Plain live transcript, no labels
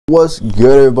What's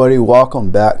good, everybody?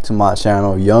 Welcome back to my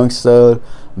channel. Young Stud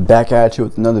back at you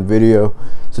with another video.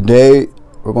 Today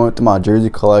we're going through my jersey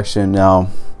collection. Now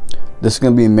this is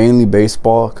going to be mainly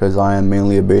baseball because I am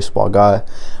mainly a baseball guy,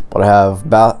 but I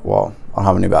have I don't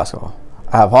have any basketball.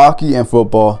 I have hockey and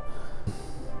football,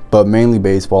 but mainly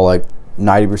baseball, like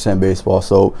 90% baseball.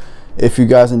 So if you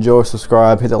guys enjoy,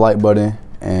 subscribe, hit the like button,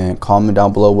 and comment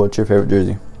down below what's your favorite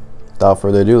jersey. Without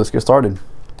further ado, let's get started.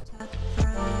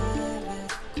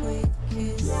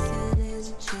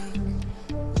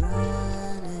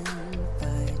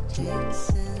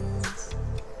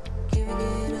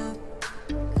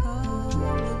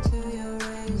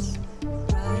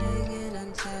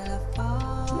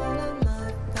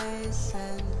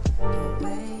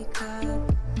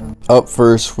 Up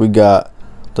first, we got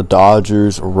the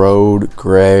Dodgers Road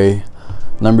Gray,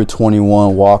 number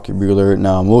 21, Walker Buehler.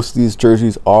 Now, most of these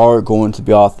jerseys are going to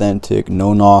be authentic,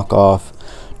 no knockoff,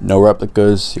 no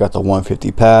replicas. You got the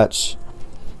 150 patch,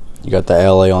 you got the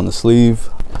LA on the sleeve,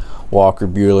 Walker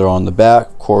Buehler on the back.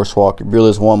 Of course, Walker Buehler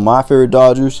is one of my favorite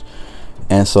Dodgers,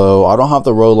 and so I don't have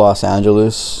the Road Los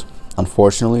Angeles,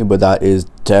 unfortunately, but that is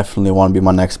definitely want to be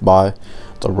my next buy,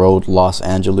 the Road Los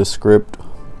Angeles script.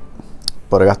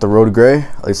 But I got the Road Gray,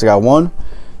 at least I got one,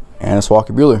 and it's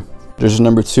Walker Buehler. Jersey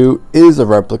number 2 is a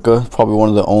replica, probably one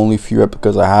of the only few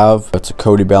replicas I have. It's a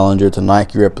Cody Bellinger, it's a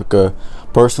Nike replica.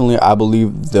 Personally, I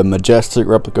believe the Majestic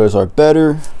replicas are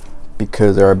better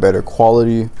because they're a better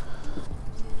quality,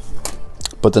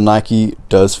 but the Nike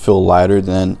does feel lighter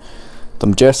than the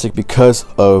Majestic because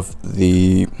of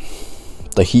the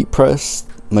heat press.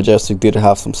 Majestic did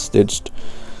have some stitched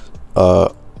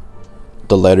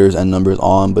the letters and numbers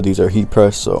on, but these are heat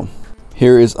press. So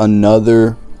here is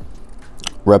another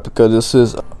replica. This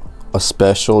is a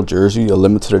special jersey, a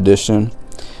limited edition.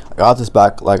 I got this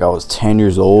back like I was 10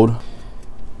 years old.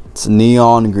 It's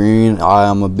neon green. I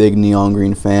am a big neon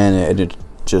green fan, and it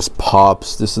just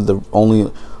pops. This is the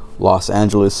only Los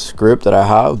Angeles script that I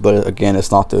have, but again,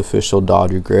 it's not the official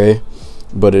Dodger Gray,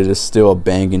 but it is still a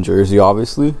banging jersey,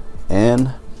 obviously.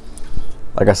 And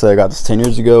like I said, I got this 10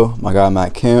 years ago. My guy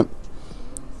Matt Kemp.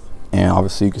 And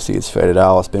obviously you can see it's faded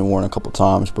out. It's been worn a couple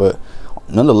times, but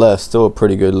nonetheless, still a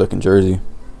pretty good looking jersey,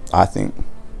 I think.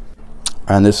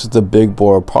 And this is the big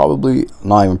boy, probably,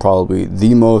 not even probably,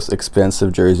 the most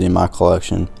expensive jersey in my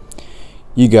collection.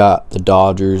 You got the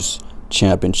Dodgers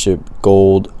Championship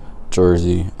Gold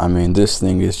jersey. I mean, this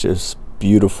thing is just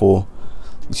beautiful.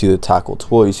 You see the tackle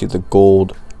twirl, you see the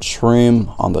gold trim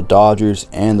on the Dodgers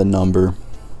and the number.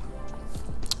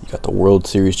 You got the World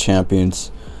Series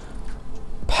champions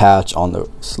patch on the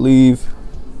sleeve.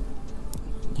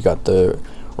 You got the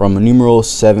Roman numeral,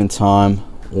 7-time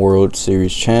World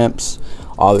Series champs.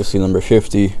 Obviously, number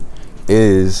 50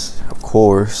 is, of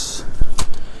course,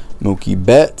 Mookie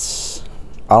Betts.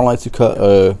 I don't like to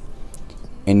cut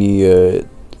any of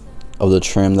the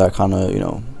trim that kind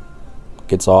of,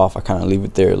 gets off. I kind of leave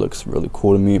it there. It looks really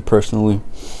cool to me personally.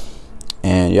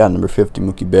 And yeah, number 50,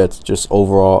 Mookie Betts. Just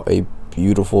overall a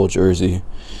beautiful jersey.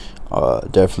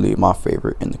 Definitely my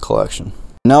favorite in the collection.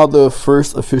 Now the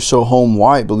first official home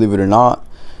white, believe it or not.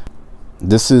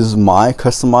 This is my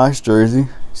customized jersey.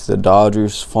 It's the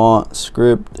Dodgers font,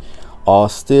 script, all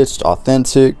stitched,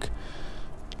 authentic.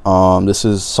 This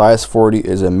is size 40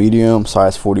 is a medium,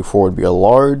 size 44 would be a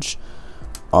large.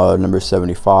 Number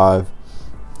 75.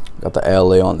 Got the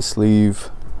LA on the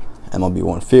sleeve, MLB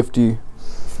 150,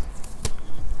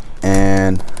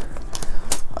 and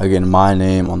again my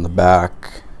name on the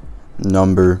back.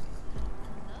 Number.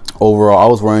 Overall, I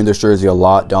was wearing this jersey a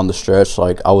lot down the stretch.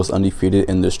 Like, I was undefeated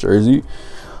in this jersey.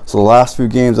 So the last few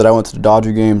games that I went to the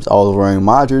Dodger games, I was wearing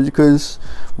my jersey because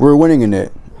we were winning in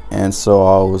it, and so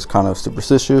I was kind of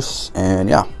superstitious. And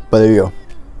yeah, but there you go,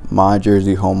 my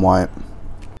jersey, home white.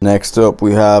 Next up,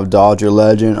 we have Dodger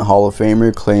legend, Hall of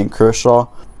Famer Clayton Kershaw.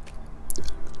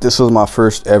 This was my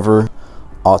first ever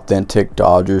authentic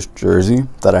Dodgers jersey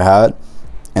that I had,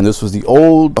 and this was the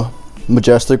old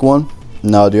Majestic one.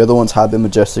 Now the other ones have been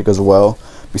Majestic as well,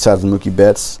 besides the Mookie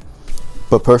Betts,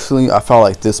 but personally I felt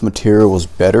like this material was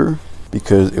better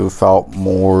because it felt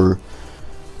more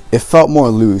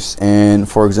loose. And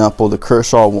for example, the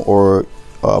Kershaw or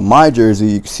my jersey,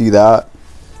 you can see that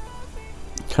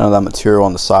kind of that material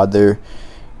on the side there.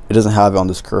 It doesn't have it on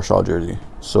this Kershaw jersey,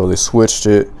 so they switched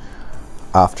it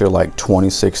after like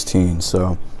 2016.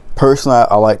 So personally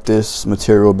I like this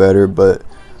material better, but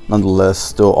nonetheless,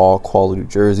 still all quality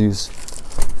jerseys.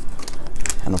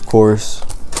 And of course,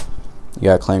 you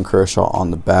got Clayton Kershaw on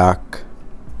the back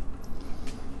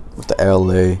with the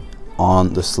LA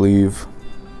on the sleeve.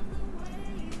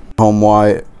 Home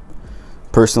white.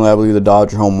 Personally, I believe the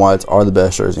Dodger home whites are the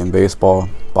best jersey in baseball.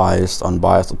 biased,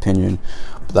 unbiased opinion,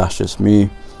 but that's just me.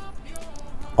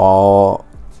 All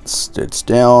stitched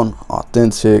down,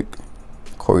 authentic.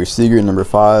 Corey Seager, number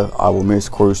 5. I will miss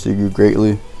Corey Seager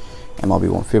greatly. MLB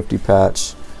 150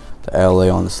 patch, the LA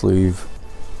on the sleeve.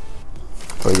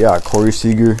 But yeah, Corey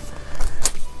Seager,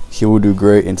 he will do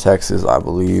great in Texas, I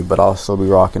believe, but I'll still be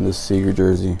rocking this Seager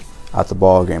jersey at the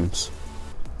ball games.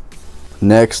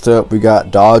 Next up, we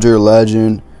got Dodger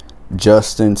legend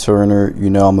Justin Turner. You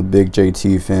know I'm a big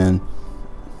JT fan.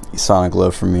 He signed a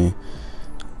glove for me.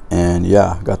 And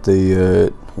yeah, got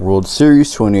the World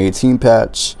Series 2018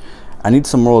 patch. I need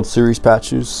some World Series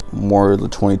patches, more of the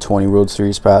 2020 World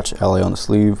Series patch, LA on the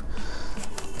sleeve.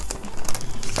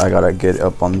 I gotta get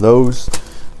up on those.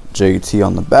 JT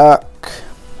on the back,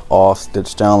 all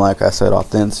stitched down, like I said,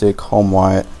 authentic, home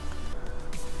white,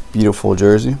 beautiful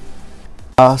jersey.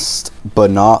 Last but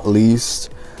not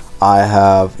least, I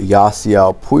have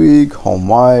Yasiel Puig, home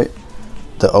white,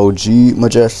 the OG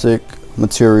Majestic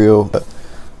material.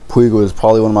 Puig was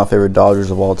probably one of my favorite Dodgers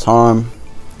of all time.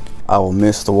 I will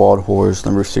miss the Wild Horse,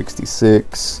 number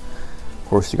 66. Of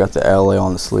course, you got the LA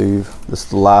on the sleeve. This is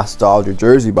the last Dodger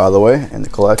jersey, by the way, in the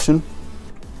collection.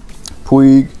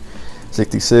 Puig,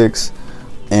 66.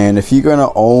 And if you're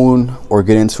gonna own or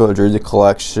get into a jersey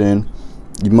collection,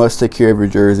 you must take care of your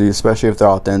jersey, especially if they're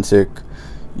authentic.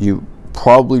 You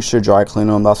probably should dry clean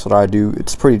them. That's what I do.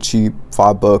 It's pretty cheap.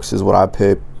 $5 is what I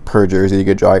pay per jersey to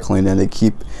get dry cleaned, and they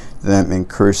keep them in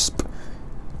crisp,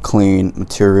 clean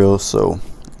materials. So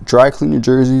dry clean your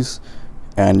jerseys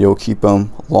and you'll keep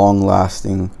them long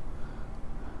lasting,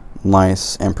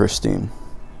 nice and pristine.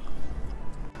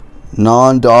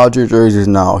 Non-Dodger jerseys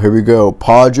now. Here we go.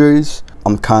 Padres.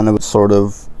 I'm kind of sort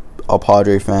of a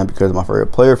Padre fan because of my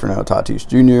favorite player, Fernando Tatis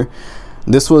Jr.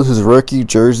 This was his rookie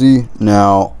jersey.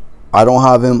 Now, I don't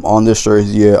have him on this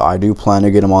jersey yet. I do plan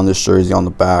to get him on this jersey on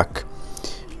the back.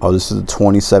 Oh, this is the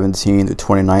 2017 to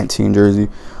 2019 jersey.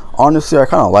 Honestly, I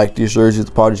kind of like these jerseys.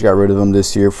 The Padres got rid of them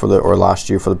this year or last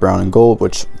year for the brown and gold,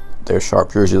 which they're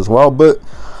sharp jerseys as well. But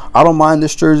I don't mind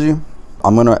this jersey.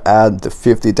 I'm gonna add the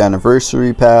 50th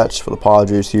anniversary patch for the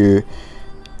Padres here,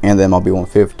 and then MLB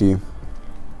 150.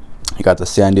 You got the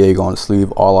San Diego on the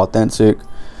sleeve, all authentic,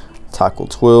 tackle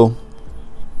twill.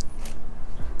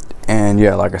 And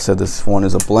yeah, like I said, this one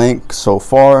is a blank so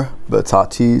far, but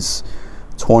Tatis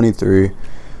 23.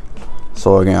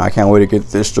 So again, I can't wait to get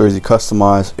this jersey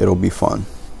customized. It'll be fun.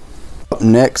 Up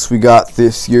next, we got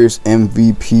this year's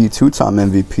MVP, two-time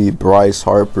MVP, Bryce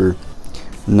Harper.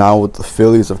 Now with the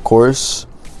Phillies, of course.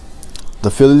 The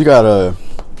Phillies got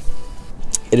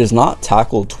it is not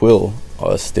tackle twill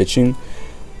stitching.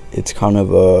 It's kind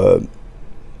of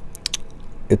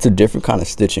it's a different kind of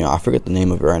stitching. I forget the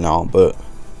name of it right now, but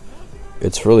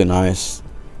it's really nice.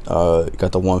 You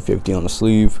got the 150 on the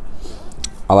sleeve.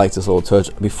 I like this little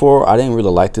touch. Before, I didn't really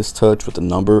like this touch with the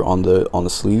number on the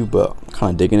sleeve, but I'm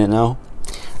kind of digging it now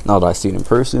that I see it in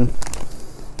person.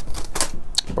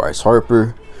 Bryce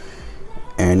Harper.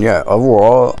 And yeah,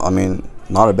 overall, I mean,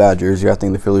 not a bad jersey. I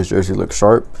think the Phillies jersey looks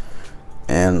sharp,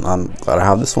 and I'm glad I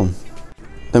have this one.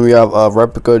 Then we have a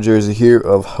replica jersey here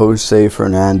of Jose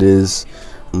Fernandez,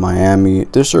 Miami.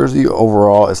 This jersey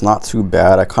overall is not too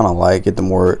bad. I kind of like it the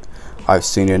more I've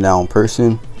seen it now in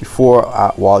person. Before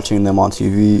watching them on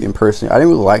TV in person, I didn't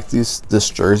really like this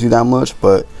jersey that much,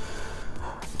 but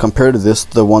compared to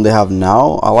the one they have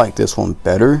now, I like this one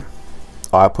better.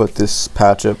 I put this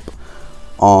patch up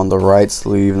on the right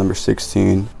sleeve, number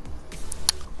 16.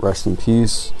 Rest in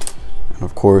peace. And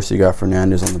of course, you got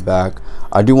Fernandez on the back.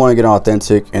 I do want to get an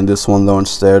authentic in this one though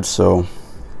instead, so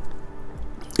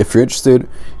if you're interested,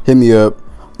 hit me up.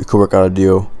 We could work out a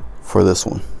deal for this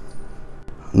one.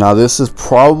 Now, this is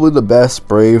probably the best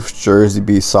Braves jersey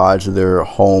besides their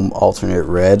home alternate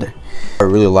red. I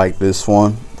really like this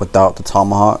one without the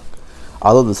tomahawk.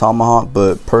 I love the tomahawk,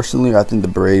 but personally, I think the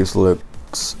Braves look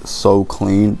so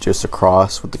clean just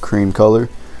across with the cream color.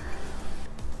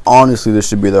 Honestly, this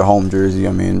should be their home jersey.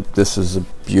 I mean, this is a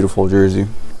beautiful jersey.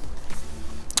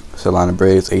 Atlanta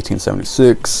Braves,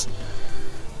 1876.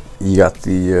 You got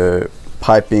the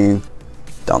piping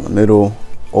down the middle.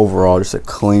 Overall, just a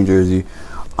clean jersey.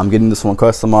 I'm getting this one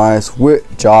customized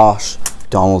with Josh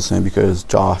Donaldson because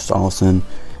Josh Donaldson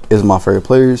is my favorite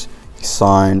players. He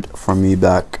signed from me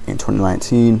back in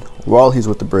 2019 while he's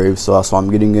with the Braves, so that's why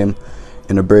I'm getting him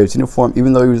in a Braves uniform,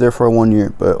 even though he was there for 1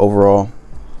 year. But overall,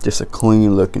 just a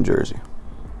clean looking jersey.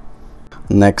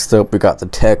 Next up, we got the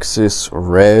Texas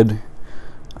red.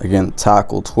 Again,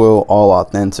 tackle twill, all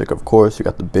authentic, of course. You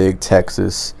got the big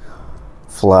Texas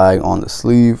flag on the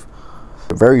sleeve.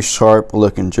 A very sharp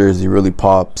looking jersey, really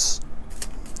pops.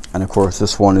 And of course,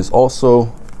 this one is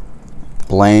also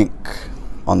blank.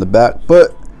 on the back.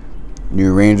 But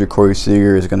new Ranger Corey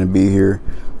Seager is going to be here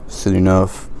soon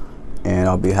enough, and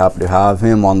I'll be happy to have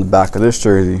him on the back of this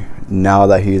jersey now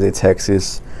that he's a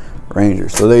Texas Ranger.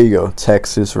 So there you go,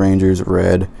 Texas Rangers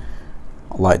red.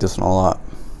 I like this one a lot.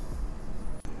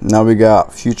 Now we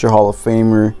got future Hall of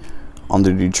Famer on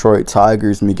the Detroit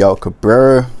Tigers, Miguel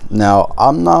Cabrera. Now,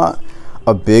 I'm not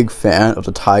a big fan of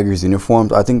the Tigers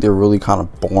uniforms. I think they're really kind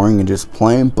of boring and just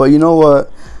plain. But you know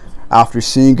what? After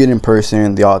seeing it in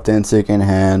person, the authentic in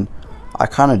hand, I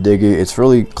kind of dig it. It's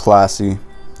really classy.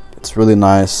 It's really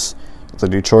nice. It's a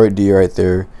Detroit D right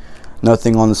there.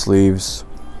 Nothing on the sleeves.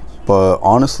 But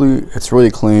honestly, it's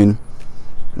really clean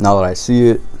now that I see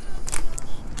it.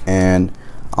 And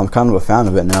I'm kind of a fan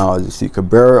of it now. As you see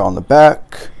Cabrera on the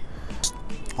back.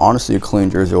 Honestly, a clean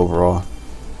jersey overall.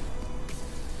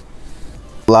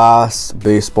 Last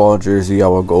baseball jersey I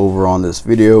will go over on this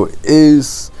video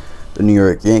is the New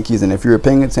York Yankees. And if you're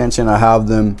paying attention, I have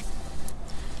them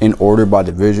in order by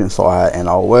division. So I had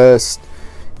NL West,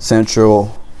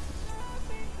 Central,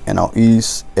 NL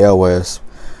East, AL West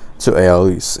to AL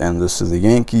East. And this is the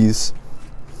Yankees,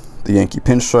 the Yankee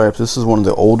pinstripes. This is one of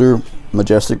the older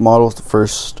Majestic models, the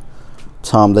first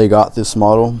time they got this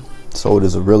model. So it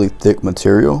is a really thick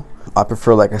material. I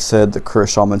prefer, like I said, the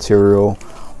Kershaw material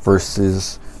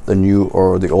versus the new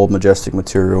or the old Majestic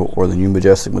material or the new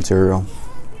Majestic material.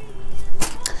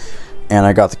 And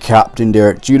I got the captain,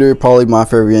 Derek Jeter, probably my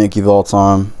favorite Yankee of all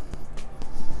time.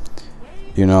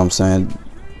 You know what I'm saying?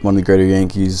 One of the greater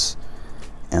Yankees.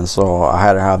 And so I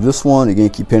had to have this one, the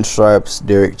Yankee pinstripes,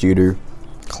 Derek Jeter.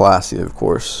 Classy, of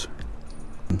course.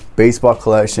 Baseball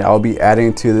collection. I'll be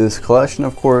adding to this collection,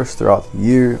 of course, throughout the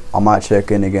year. I might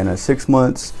check in again in 6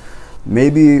 months.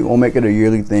 Maybe we'll make it a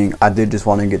yearly thing. I did just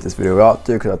want to get this video out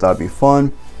there because I thought it'd be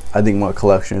fun. I think my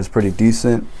collection is pretty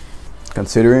decent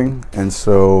considering. And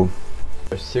so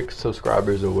we're 6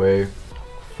 subscribers away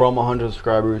from 100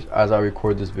 subscribers as I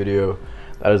record this video.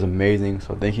 That is amazing.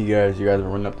 So thank you guys. You guys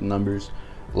have run up the numbers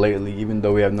lately, even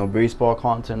though we have no baseball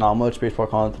content, not much baseball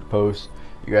content to post.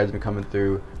 You guys have been coming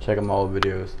through, checking my old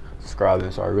videos, subscribing.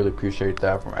 So I really appreciate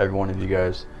that from every one of you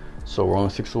guys. So we're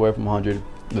only 6 away from 100.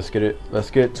 Let's get it.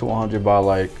 Let's get to 100 by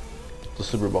like the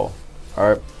Super Bowl. All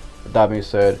right. With that being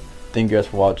said, thank you guys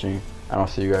for watching, and I'll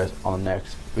see you guys on the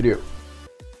next video.